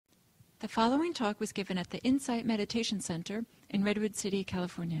The following talk was given at the Insight Meditation Center in Redwood City,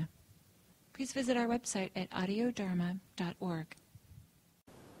 California. Please visit our website at audiodharma.org.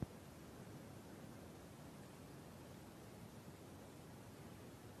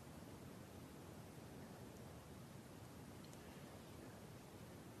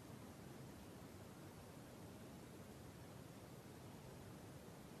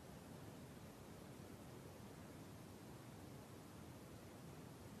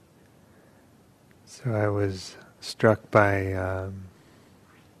 So I was struck by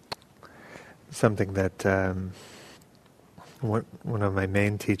something that one of my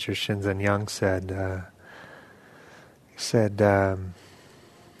main teachers, Shinzen Yang, said. He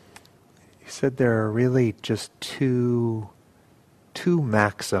said there are really just two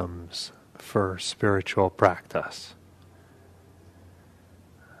maxims for spiritual practice.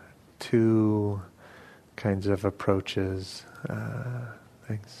 Two kinds of approaches,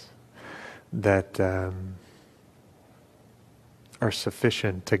 things that are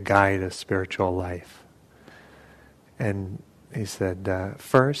sufficient to guide a spiritual life. And he said,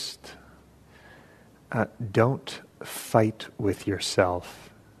 first, don't fight with yourself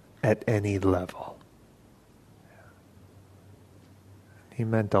at any level. He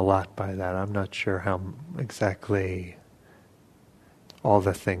meant a lot by that. I'm not sure how exactly all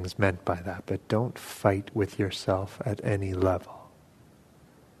the things meant by that, but don't fight with yourself at any level.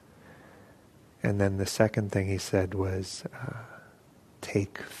 And then the second thing he said was,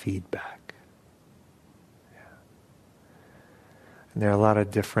 take feedback. Yeah. And there are a lot of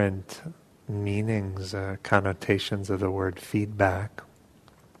different meanings, connotations of the word feedback.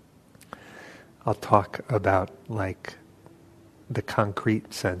 I'll talk about like the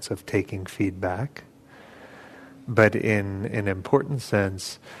concrete sense of taking feedback. But in an important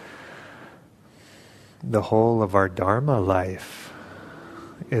sense, the whole of our Dharma life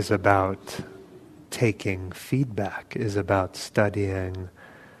is about taking feedback, is about studying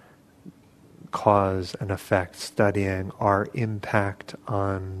cause and effect, studying our impact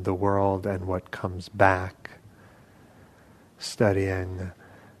on the world and what comes back, studying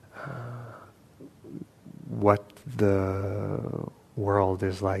what the world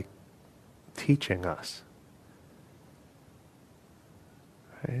is like teaching us.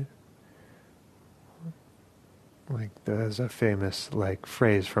 Right? Like there's a famous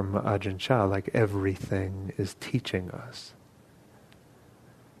phrase from Ajahn Chah, like everything is teaching us.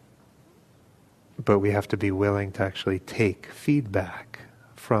 But we have to be willing to actually take feedback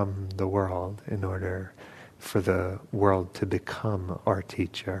from the world in order for the world to become our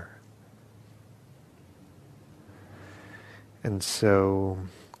teacher. And so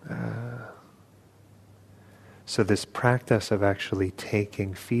this practice of actually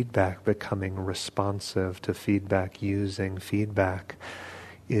taking feedback, becoming responsive to feedback, using feedback,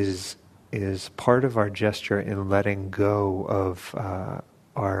 is part of our gesture in letting go of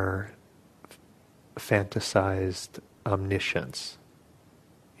our fantasized omniscience.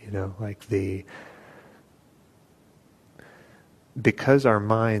 Because our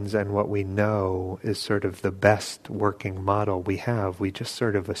minds and what we know is sort of the best working model we have, we just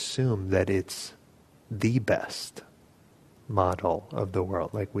sort of assume that it's the best model of the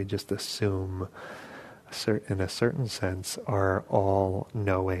world. Like we just assume, in a certain sense, our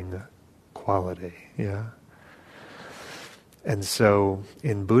all-knowing quality. Yeah. And so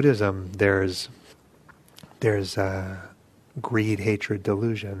in Buddhism, there's greed, hatred,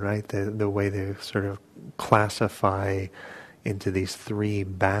 delusion, right? The way they sort of classify into these three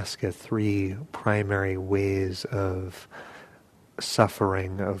primary ways of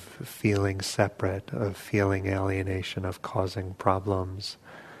suffering, of feeling separate, of feeling alienation, of causing problems.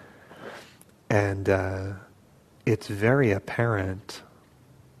 And it's very apparent,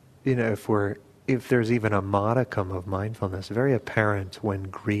 if there's even a modicum of mindfulness, very apparent when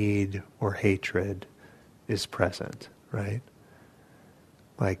greed or hatred is present, right?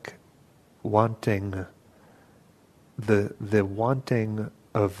 Like wanting, the wanting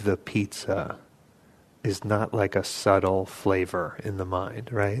of the pizza is not like a subtle flavor in the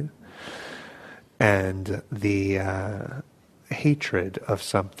mind, right? And the hatred of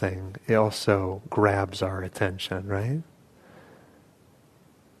something, it also grabs our attention, right?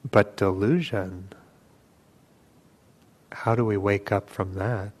 But delusion, how do we wake up from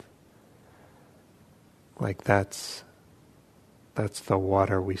that? Like that's the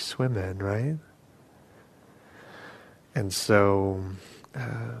water we swim in, right? And so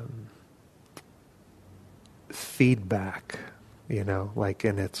feedback, like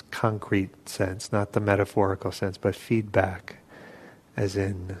in its concrete sense, not the metaphorical sense, but feedback, as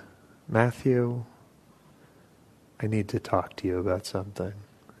in, Matthew, I need to talk to you about something,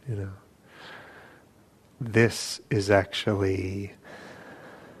 this is actually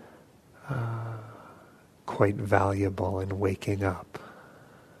quite valuable in waking up.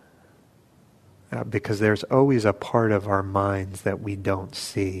 Because there's always a part of our minds that we don't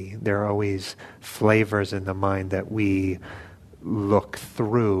see. There are always flavors in the mind that we look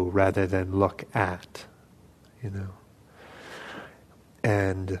through rather than look at,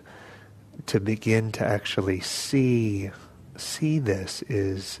 And to begin to actually see this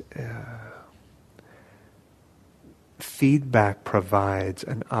is feedback provides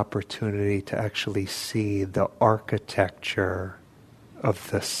an opportunity to actually see the architecture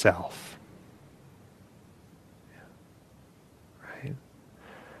of the self. Right?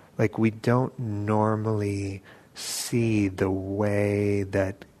 Like we don't normally see the way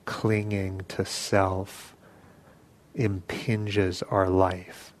that clinging to self impinges our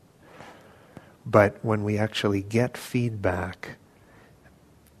life. But when we actually get feedback,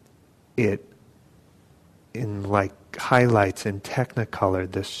 it highlights in technicolor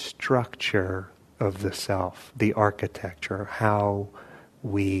the structure of the self, the architecture, how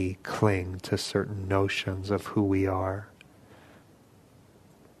we cling to certain notions of who we are.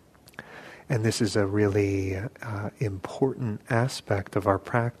 And this is a really important aspect of our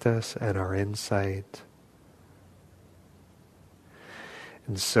practice and our insight.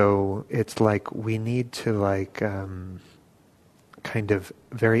 And so it's like we need to kind of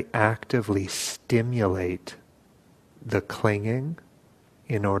very actively stimulate the clinging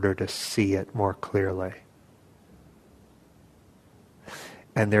in order to see it more clearly.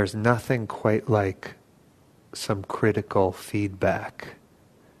 And there's nothing quite like some critical feedback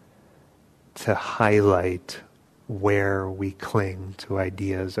to highlight where we cling to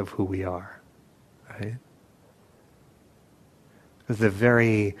ideas of who we are, right? The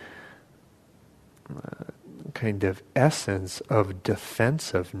very kind of essence of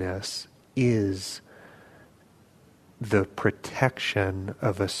defensiveness is the protection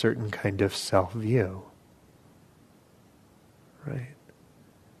of a certain kind of self-view, right?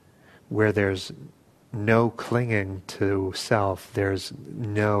 Where there's no clinging to self, there's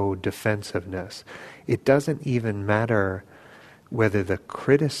no defensiveness. It doesn't even matter whether the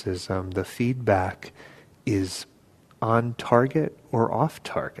criticism, the feedback, is on target or off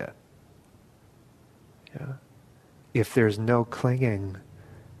target. Yeah. If there's no clinging,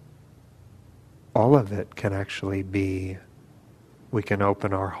 all of it can actually be, we can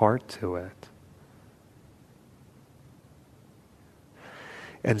open our heart to it.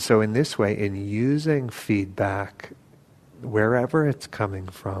 And so in this way, in using feedback, wherever it's coming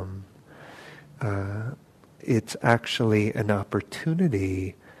from, it's actually an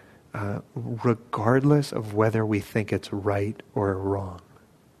opportunity, regardless of whether we think it's right or wrong.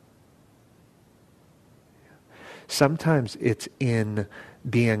 Sometimes it's in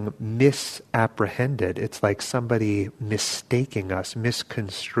being misapprehended. It's like somebody mistaking us,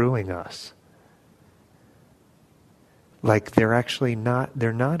 misconstruing us. Like they're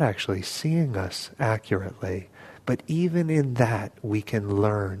not actually seeing us accurately. But even in that, we can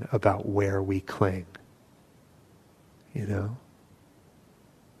learn about where we cling. And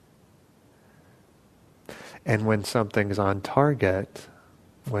when something's on target,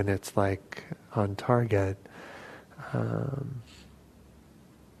 when it's like on target,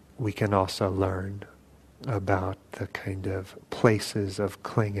 we can also learn about the kind of places of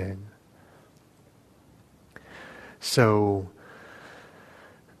clinging. So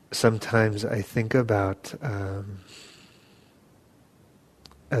sometimes I think about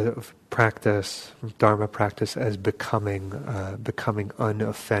practice, Dharma practice, as becoming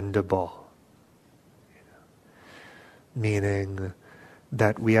unoffendable. Meaning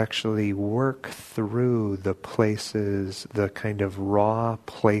that we actually work through the places, the kind of raw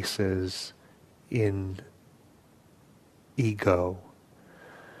places in ego,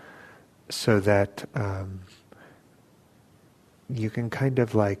 so that you can kind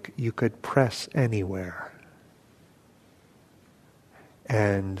of you could press anywhere.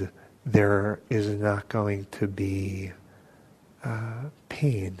 And there is not going to be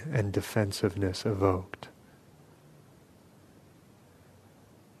pain and defensiveness evoked.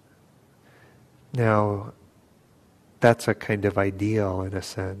 Now, that's a kind of ideal in a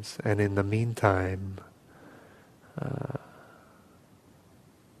sense, and in the meantime,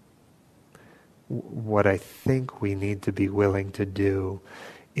 what I think we need to be willing to do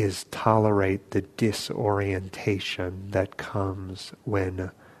is tolerate the disorientation that comes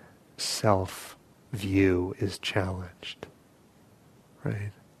when self-view is challenged,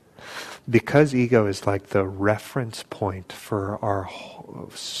 right? Because ego is like the reference point for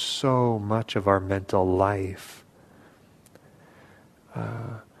so much of our mental life,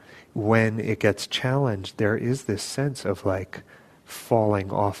 when it gets challenged, there is this sense of like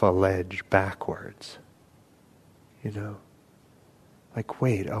falling off a ledge backwards. You know? Like,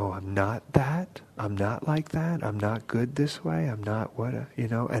 wait, oh, I'm not that? I'm not like that? I'm not good this way? I'm not what, you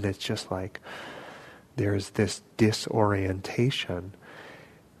know? And it's just like, there's this disorientation.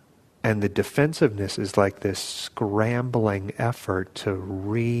 And the defensiveness is like this scrambling effort to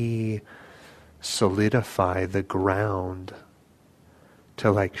re-solidify the ground,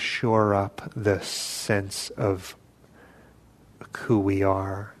 to like shore up the sense of who we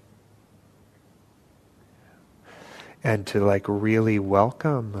are. And to like really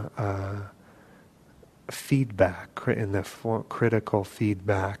welcome feedback, in the critical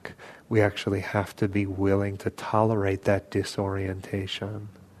feedback, we actually have to be willing to tolerate that disorientation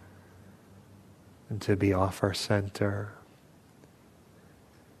and to be off our center.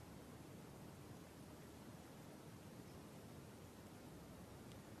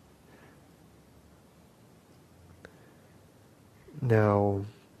 Now,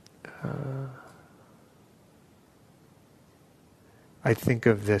 I think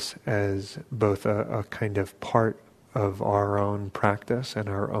of this as both a kind of part of our own practice and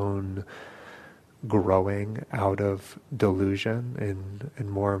our own growing out of delusion in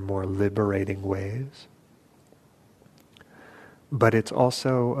more and more liberating ways. But it's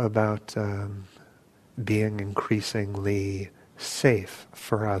also about being increasingly safe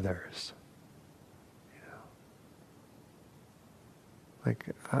for others. You know? Like,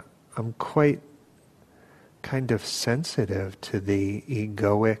 I'm quite kind of sensitive to the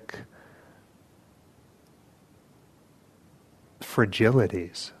egoic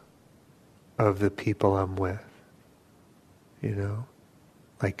fragilities of the people I'm with, you know,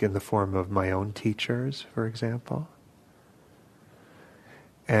 like in the form of my own teachers, for example.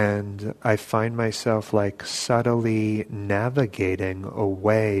 And I find myself like subtly navigating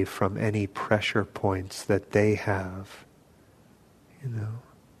away from any pressure points that they have, you know.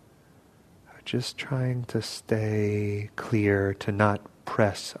 Just trying to stay clear, to not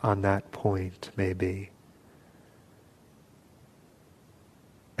press on that point, maybe.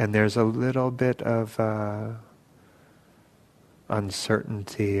 And there's a little bit of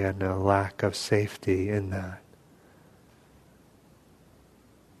uncertainty and a lack of safety in that.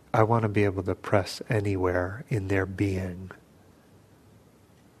 I want to be able to press anywhere in their being.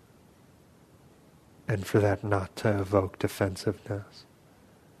 And for that not to evoke defensiveness.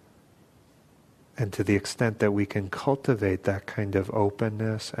 And to the extent that we can cultivate that kind of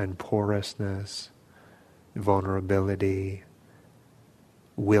openness and porousness, vulnerability,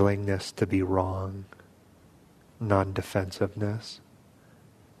 willingness to be wrong, non-defensiveness,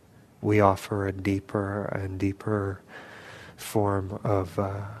 we offer a deeper and deeper form of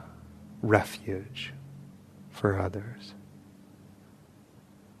refuge for others.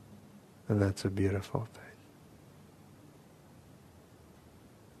 And that's a beautiful thing.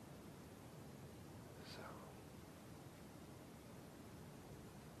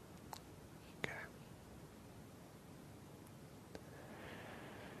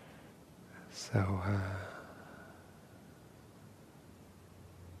 So,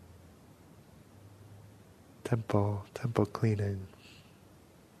 temple cleaning.